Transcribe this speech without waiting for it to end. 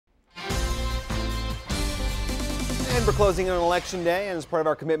And we're closing on Election Day, and as part of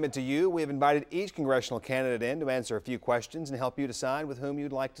our commitment to you, we have invited each congressional candidate in to answer a few questions and help you decide with whom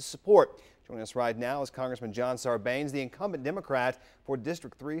you'd like to support. Joining us right now is Congressman John Sarbanes, the incumbent Democrat for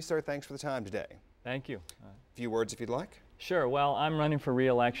District 3. Sir, thanks for the time today. Thank you. A few words if you'd like. Sure. Well, I'm running for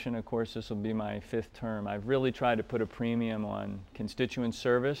re-election. Of course, this will be my 5th term. I've really tried to put a premium on constituent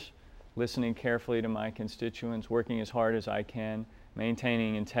service, listening carefully to my constituents, working as hard as I can,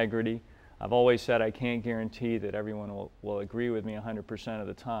 maintaining integrity. I've always said I can't guarantee that everyone will agree with me 100% of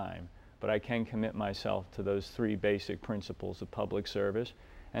the time, but I can commit myself to those 3 basic principles of public service.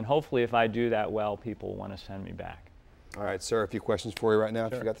 And hopefully if I do that well, people want to send me back. All right, sir, a few questions for you right now, Sure.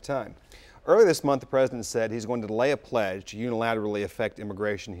 if you've got the time. Earlier this month, the president said he's going to delay a pledge to unilaterally affect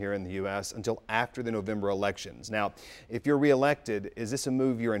immigration here in the U.S. until after the November elections. Now, if you're reelected, is this a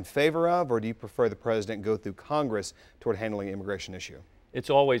move you're in favor of, or do you prefer the president go through Congress toward handling the immigration issue? It's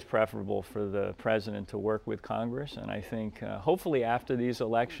always preferable for the president to work with Congress, and I think hopefully after these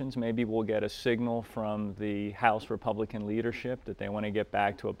elections maybe we'll get a signal from the House Republican leadership that they want to get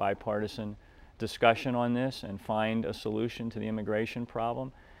back to a bipartisan discussion on this and find a solution to the immigration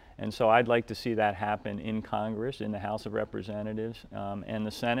problem. And so I'd like to see that happen in Congress, in the House of Representatives and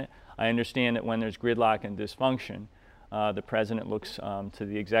the Senate. I understand that when there's gridlock and dysfunction, the president looks to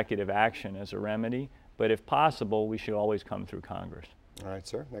the executive action as a remedy, but if possible, we should always come through Congress. All right,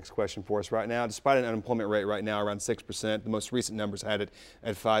 sir. Next question for us right now. Despite an unemployment rate right now around 6%, the most recent numbers had it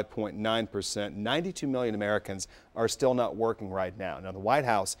at 5.9%. 92 million Americans are still not working right now. Now, the White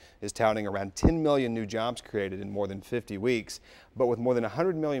House is touting around 10 million new jobs created in more than 50 weeks. But with more than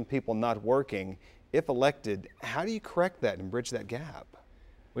 100 million people not working, if elected, how do you correct that and bridge that gap?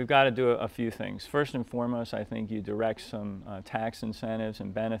 We've got to do a few things. First and foremost, I think you direct some tax incentives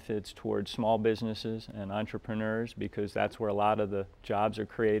and benefits towards small businesses and entrepreneurs, because that's where a lot of the jobs are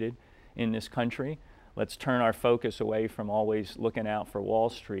created in this country. Let's turn our focus away from always looking out for Wall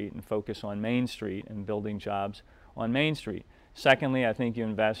Street and focus on Main Street and building jobs on Main Street. Secondly, I think you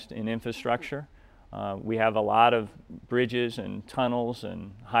invest in infrastructure. We have a lot of bridges and tunnels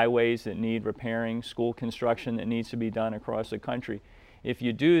and highways that need repairing, school construction that needs to be done across the country. If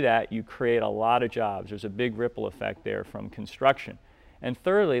you do that, you create a lot of jobs. There's a big ripple effect there from construction. And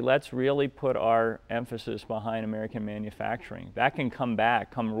thirdly, let's really put our emphasis behind American manufacturing. That can come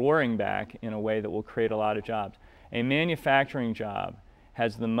back, come roaring back in a way that will create a lot of jobs. A manufacturing job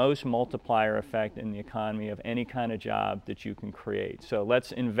has the most multiplier effect in the economy of any kind of job that you can create. So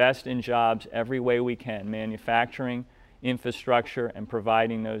let's invest in jobs every way we can, manufacturing, infrastructure, and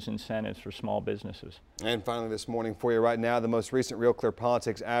providing those incentives for small businesses. And finally this morning for you right now, the most recent Real Clear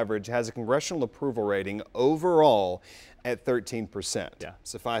Politics average has a congressional approval rating overall at 13%. Yeah.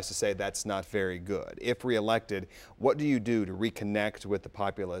 Suffice to say, that's not very good. If reelected, what do you do to reconnect with the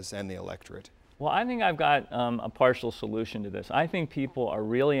populace and the electorate? Well, I think I've got a partial solution to this. I think people are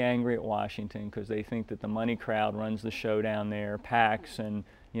really angry at Washington because they think that the money crowd runs the show down there, PACs and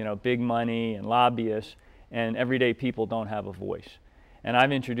big money and lobbyists, and everyday people don't have a voice. And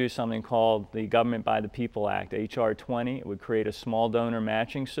I've introduced something called the Government by the People Act, H.R. 20. It would create a small donor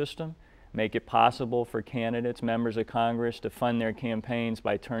matching system, make it possible for candidates, members of Congress, to fund their campaigns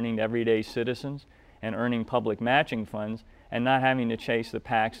by turning to everyday citizens and earning public matching funds and not having to chase the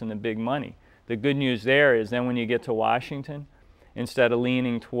PACs and the big money. The good news there is then when you get to Washington, instead of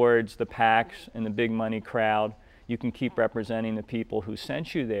leaning towards the PACs and the big money crowd, you can keep representing the people who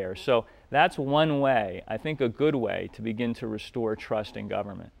sent you there. So that's one way, I think a good way, to begin to restore trust in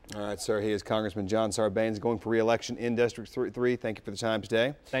government. All right, sir. He is Congressman John Sarbanes, going for re-election in District 3. Thank you for the time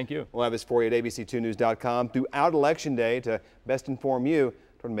today. Thank you. We'll have this for you at abc2news.com throughout Election Day to best inform you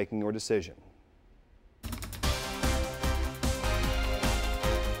toward making your decision.